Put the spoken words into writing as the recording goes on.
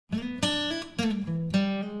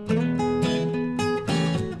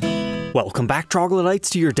Welcome back, Troglodytes,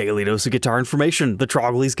 to your daily dose of guitar information, the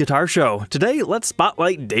Trogly's Guitar Show. Today, let's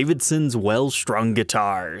spotlight Davidson's Well-Strung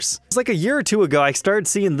guitars. It's like a year or two ago, I started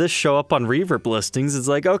seeing this show up on Reverb listings. It's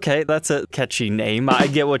like, okay, that's a catchy name. I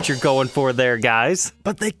get what you're going for there, guys.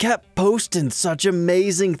 But they kept posting such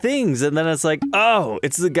amazing things, and then it's like, oh,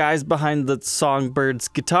 it's the guys behind the Songbirds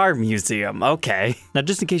Guitar Museum. Okay. Now,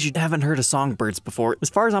 just in case you haven't heard of Songbirds before, as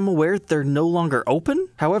far as I'm aware, they're no longer open.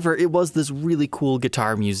 However, it was this really cool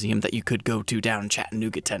guitar museum that you could go to down in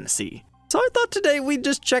Chattanooga, Tennessee. So I thought today we'd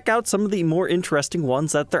just check out some of the more interesting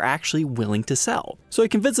ones that they're actually willing to sell. So you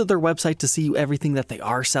can visit their website to see everything that they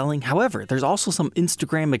are selling. However, there's also some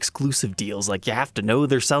Instagram exclusive deals, like you have to know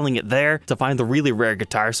they're selling it there to find the really rare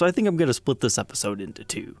guitar. So I think I'm going to split this episode into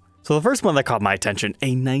two. So the first one that caught my attention,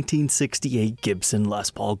 a 1968 Gibson Les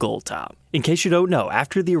Paul Goldtop. In case you don't know,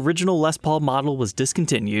 after the original Les Paul model was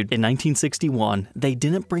discontinued in 1961, they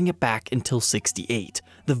didn't bring it back until '68.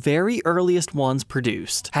 The very earliest ones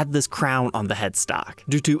produced had this crown on the headstock,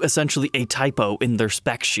 due to essentially a typo in their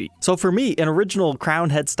spec sheet. So for me, an original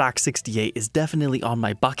crown headstock '68 is definitely on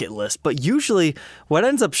my bucket list, but usually what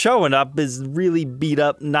ends up showing up is really beat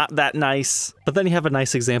up, not that nice. But then you have a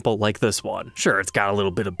nice example like this one. Sure, it's got a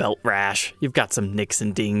little bit of belt rash, you've got some nicks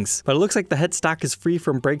and dings, but it looks like the headstock is free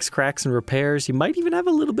from breaks, cracks, and repairs. You might even have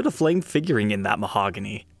a little bit of flame figuring in that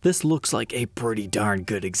mahogany. This looks like a pretty darn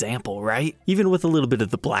good example, right? Even with a little bit of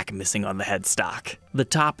the black missing on the headstock. The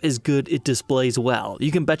top is good, it displays well.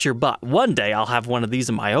 You can bet your butt one day I'll have one of these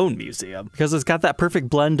in my own museum, because it's got that perfect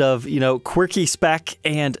blend of, you know, quirky spec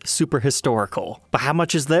and super historical. But how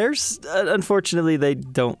much is theirs? Unfortunately, they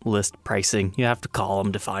don't list pricing. You have to call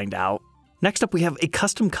them to find out. Next up, we have a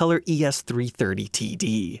custom color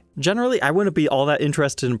ES-330TD. Generally, I wouldn't be all that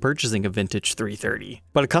interested in purchasing a vintage 330.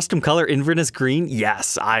 But a custom color Inverness green?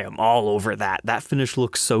 Yes, I am all over that. That finish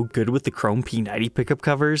looks so good with the chrome P90 pickup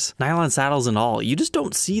covers, nylon saddles and all. You just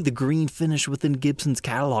don't see the green finish within Gibson's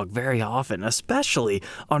catalog very often, especially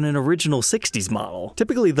on an original 60s model.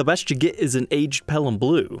 Typically, the best you get is an aged Pelham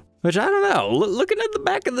blue. Which, I don't know, looking at the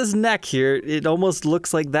back of this neck here, it almost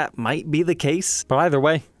looks like that might be the case. But either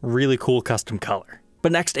way, really cool custom color.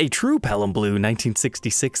 But next, a true Pelham Blue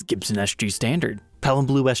 1966 Gibson SG Standard. Pelham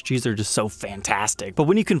Blue SGs are just so fantastic, but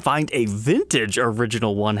when you can find a vintage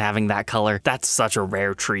original one having that color, that's such a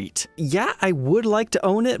rare treat. Yeah, I would like to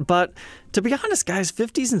own it, but to be honest, guys,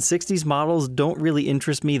 50s and 60s models don't really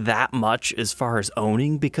interest me that much as far as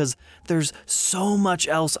owning, because there's so much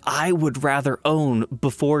else I would rather own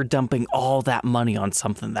before dumping all that money on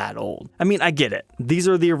something that old. I mean, I get it. These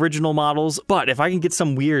are the original models, but if I can get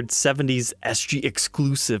some weird 70s SG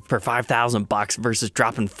exclusive for $5,000 versus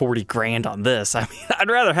dropping 40 grand on this, I mean, I'd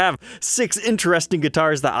rather have 6 interesting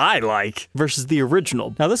guitars that I like versus the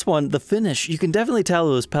original. Now this one, the finish, you can definitely tell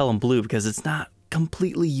it was Pelham Blue because it's not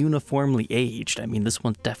completely uniformly aged. I mean, this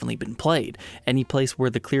one's definitely been played. Any place where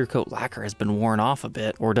the clear coat lacquer has been worn off a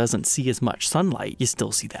bit or doesn't see as much sunlight, you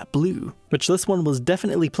still see that blue. Which this one was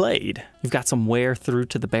definitely played. You've got some wear through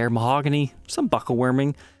to the bare mahogany, some buckle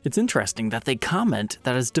worming. It's interesting that they comment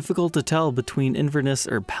that it's difficult to tell between Inverness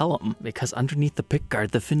or Pelham because underneath the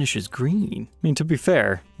pickguard the finish is green. I mean, to be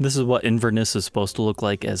fair, this is what Inverness is supposed to look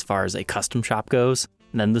like as far as a custom shop goes.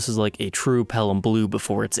 And then this is like a true Pelham Blue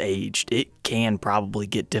before it's aged. It can probably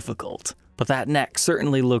get difficult. But that neck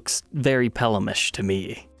certainly looks very Pelhamish to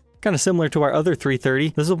me. Kind of similar to our other 330,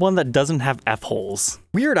 this is one that doesn't have F-holes.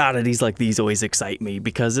 Weird oddities like these always excite me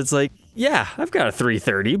because it's like, yeah, I've got a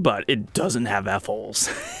 330, but it doesn't have F-holes.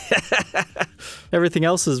 Everything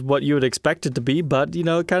else is what you would expect it to be, but you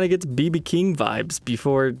know, it kind of gets B.B. King vibes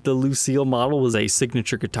before the Lucille model was a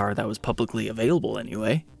signature guitar that was publicly available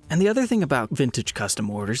anyway. And the other thing about vintage custom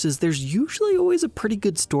orders is there's usually always a pretty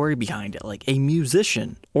good story behind it, like a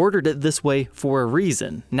musician ordered it this way for a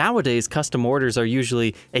reason. Nowadays, custom orders are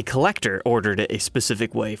usually a collector ordered it a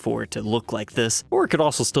specific way for it to look like this, or it could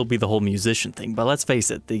also still be the whole musician thing, but let's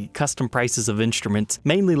face it, the custom prices of instruments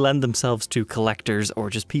mainly lend themselves to collectors or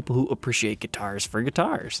just people who appreciate guitars for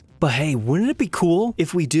guitars. But hey, wouldn't it be cool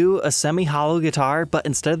if we do a semi-hollow guitar, but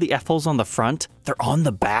instead of the F-holes on the front, they're on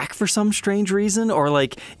the back for some strange reason, or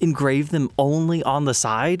like engrave them only on the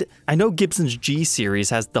side? I know Gibson's G series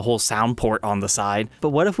has the whole sound port on the side, but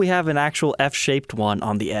what if we have an actual F-shaped one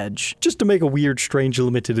on the edge? Just to make a weird, strange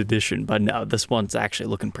limited edition, but no, this one's actually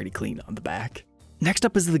looking pretty clean on the back. Next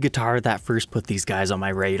up is the guitar that first put these guys on my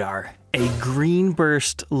radar. A green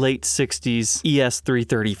burst late 60s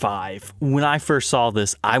ES-335. When I first saw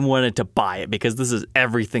this, I wanted to buy it because this is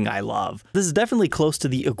everything I love. This is definitely close to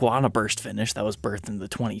the Iguana burst finish that was birthed in the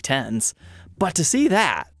 2010s, but to see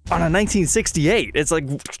that, on a 1968. It's like,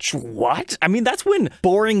 what? I mean, that's when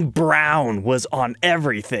boring brown was on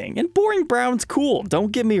everything. And boring brown's cool,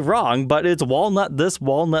 don't get me wrong, but it's walnut this,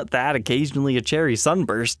 walnut that, occasionally a cherry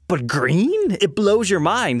sunburst. But green? It blows your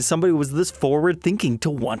mind somebody was this forward thinking to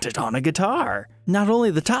want it on a guitar. Not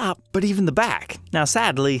only the top, but even the back. Now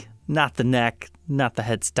sadly, not the neck, not the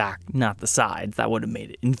headstock, not the sides. That would have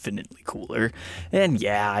made it infinitely cooler. And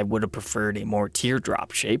yeah, I would have preferred a more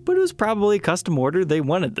teardrop shape, but it was probably a custom order. They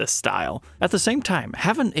wanted this style. At the same time,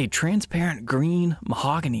 having a transparent green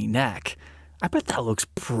mahogany neck, I bet that looks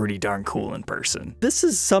pretty darn cool in person. This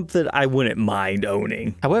is something I wouldn't mind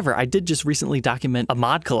owning. However, I did just recently document a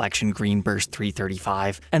mod collection Green Burst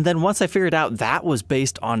 335, and then once I figured out that was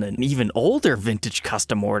based on an even older vintage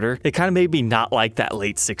custom order, it kind of made me not like that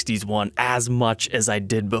late 60s one as much as I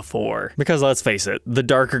did before. Because let's face it, the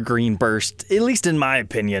darker Green Burst, at least in my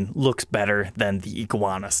opinion, looks better than the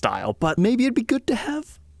Iguana style, but maybe it'd be good to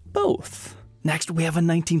have both. Next, we have a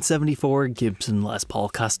 1974 Gibson Les Paul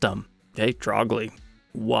Custom. Hey, Trogly,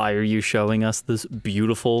 why are you showing us this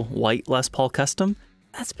beautiful white Les Paul Custom?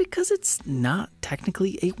 That's because it's not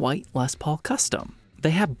technically a white Les Paul Custom. They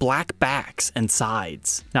have black backs and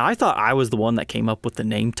sides. Now, I thought I was the one that came up with the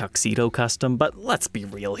name Tuxedo Custom, but let's be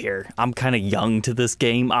real here. I'm kind of young to this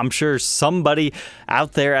game. I'm sure somebody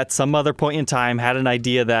out there at some other point in time had an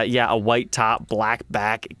idea that, yeah, a white top, black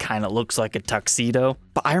back, it kind of looks like a tuxedo.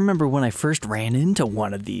 But I remember when I first ran into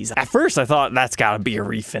one of these, at first I thought that's gotta be a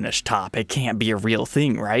refinished top. It can't be a real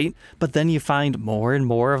thing, right? But then you find more and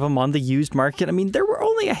more of them on the used market. I mean, there were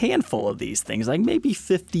only a handful of these things, like maybe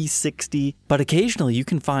 50, 60, but occasionally you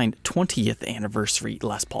can find 20th anniversary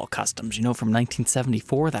Les Paul Customs, you know, from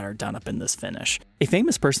 1974 that are done up in this finish. A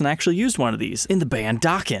famous person actually used one of these in the band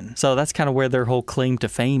Dokken, so that's kind of where their whole claim to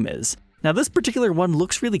fame is. Now, this particular one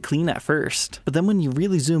looks really clean at first, but then when you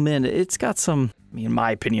really zoom in, it's got some, I mean, in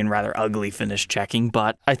my opinion, rather ugly finish checking,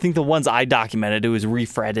 but I think the ones I documented, it was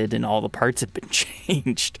refretted and all the parts have been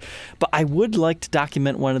changed. But I would like to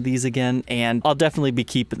document one of these again, and I'll definitely be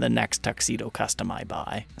keeping the next Tuxedo Custom I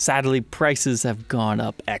buy. Sadly, prices have gone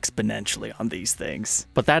up exponentially on these things,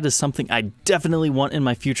 but that is something I definitely want in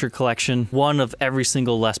my future collection, one of every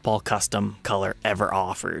single Les Paul Custom color ever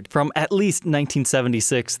offered, from at least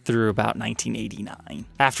 1976 through about 1989.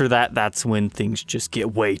 After that, that's when things just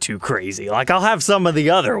get way too crazy. Like, I'll have some of the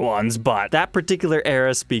other ones, but that particular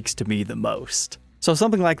era speaks to me the most. So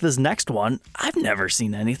something like this next one, I've never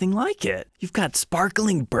seen anything like it. You've got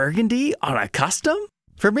sparkling burgundy on a custom?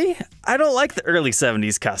 For me, I don't like the early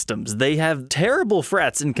 70s customs. They have terrible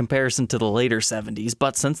frets in comparison to the later 70s,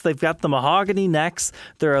 but since they've got the mahogany necks,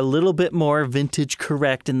 they're a little bit more vintage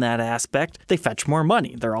correct in that aspect. They fetch more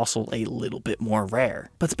money. They're also a little bit more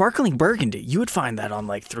rare. But sparkling burgundy, you would find that on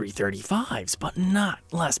like 335s, but not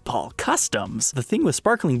Les Paul Customs. The thing with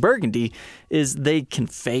sparkling burgundy is they can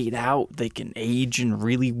fade out, they can age in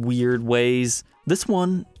really weird ways. This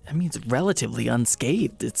one, I mean, it's relatively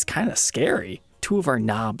unscathed. It's kind of scary. Two of our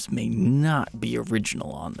knobs may not be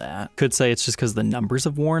original on that. Could say it's just because the numbers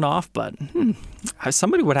have worn off, but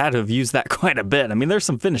somebody would have to have used that quite a bit. I mean, there's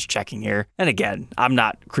some finish checking here. And again, I'm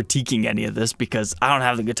not critiquing any of this because I don't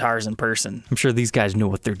have the guitars in person. I'm sure these guys know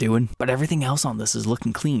what they're doing, but everything else on this is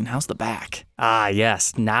looking clean. How's the back? Ah,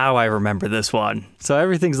 yes, now I remember this one. So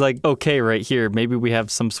everything's like okay right here. Maybe we have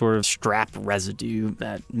some sort of strap residue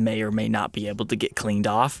that may or may not be able to get cleaned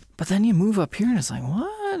off. But then you move up here and it's like, what?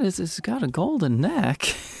 It's got a golden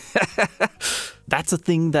neck. That's a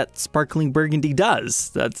thing that sparkling burgundy does.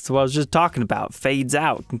 That's what I was just talking about. Fades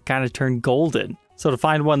out and kind of turn golden. So to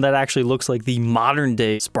find one that actually looks like the modern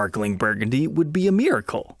day sparkling burgundy would be a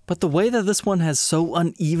miracle. But the way that this one has so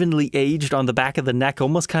unevenly aged on the back of the neck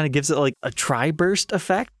almost kind of gives it like a tri-burst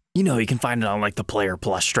effect. You know, you can find it on like the Player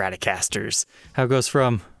Plus Stratocasters. How it goes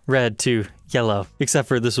from red to yellow, except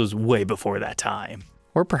for this was way before that time.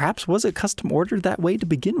 Or perhaps was it custom ordered that way to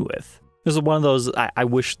begin with? This is one of those, I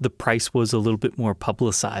wish the price was a little bit more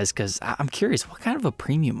publicized because I'm curious, what kind of a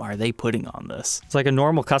premium are they putting on this? It's like a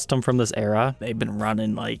normal custom from this era. They've been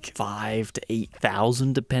running like 5,000 to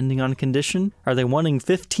 8,000 depending on condition. Are they wanting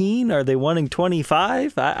 15? Are they wanting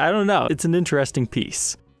 25? I don't know. It's an interesting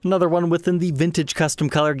piece. Another one within the vintage custom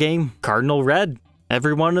color game, Cardinal Red.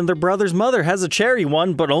 Everyone and their brother's mother has a cherry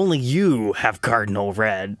one, but only you have Cardinal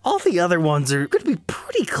Red. All the other ones are going to be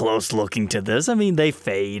pretty close looking to this. I mean, they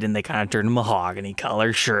fade and they kind of turn to mahogany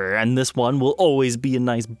color, sure. And this one will always be a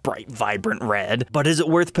nice, bright, vibrant red. But is it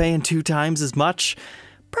worth paying 2 times as much?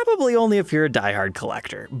 Probably only if you're a diehard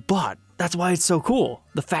collector. But that's why it's so cool.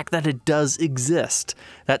 The fact that it does exist.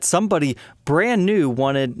 That somebody brand new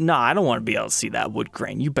wanted, nah, I don't want to be able to see that wood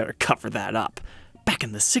grain. You better cover that up. Back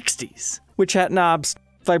in the 60s. Which hat knobs?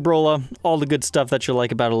 Vibrola, all the good stuff that you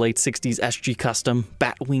like about a late 60s SG Custom,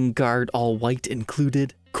 Batwing guard all white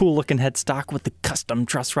included, cool looking headstock with the custom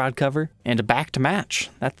truss rod cover, and a back to match.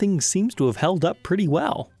 That thing seems to have held up pretty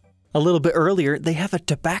well. A little bit earlier, they have a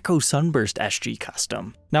Tobacco Sunburst SG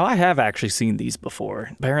Custom. Now, I have actually seen these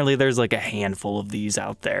before. Apparently, there's like a handful of these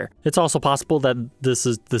out there. It's also possible that this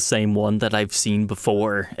is the same one that I've seen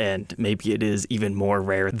before, and maybe it is even more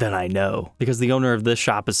rare than I know, because the owner of this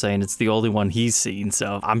shop is saying it's the only one he's seen,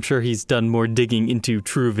 so I'm sure he's done more digging into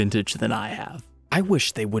true vintage than I have. I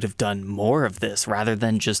wish they would have done more of this rather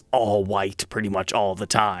than just all white pretty much all the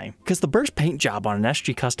time, because the burst paint job on an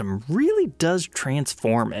SG Custom really does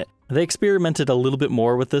transform it. They experimented a little bit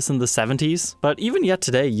more with this in the 70s, but even yet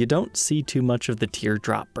today, you don't see too much of the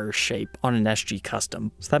teardrop burst shape on an SG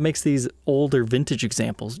Custom, so that makes these older vintage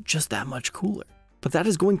examples just that much cooler. But that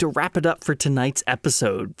is going to wrap it up for tonight's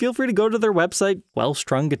episode. Feel free to go to their website,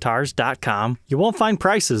 wellstrungguitars.com. You won't find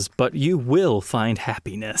prices, but you will find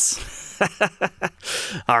happiness.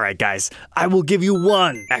 All right, guys, I will give you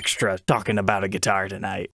one extra talking about a guitar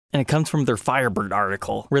tonight. And it comes from their Firebird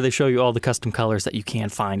article, where they show you all the custom colors that you can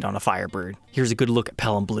find on a Firebird. Here's a good look at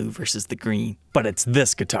Pelham Blue versus the green. But it's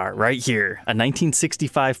this guitar right here, a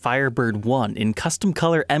 1965 Firebird 1 in custom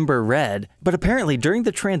color Ember Red. But apparently during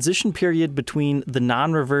the transition period between the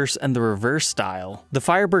non-reverse and the reverse style, the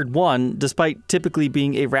Firebird 1, despite typically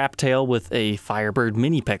being a wrap tail with a Firebird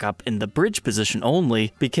mini pickup in the bridge position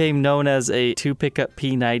only, became known as a 2-pickup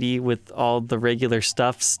P90 with all the regular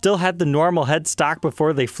stuff. Still had the normal headstock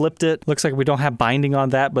before they flipped it. Looks like we don't have binding on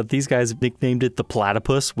that, but these guys nicknamed it the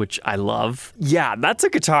Platypus, which I love. Yeah, that's a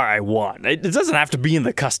guitar I want. It doesn't have to be in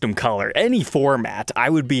the custom color. Any format, I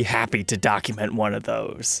would be happy to document one of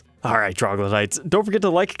those. All right, troglodytes, don't forget to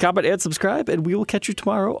like, comment, and subscribe, and we will catch you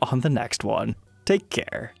tomorrow on the next one. Take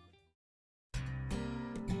care.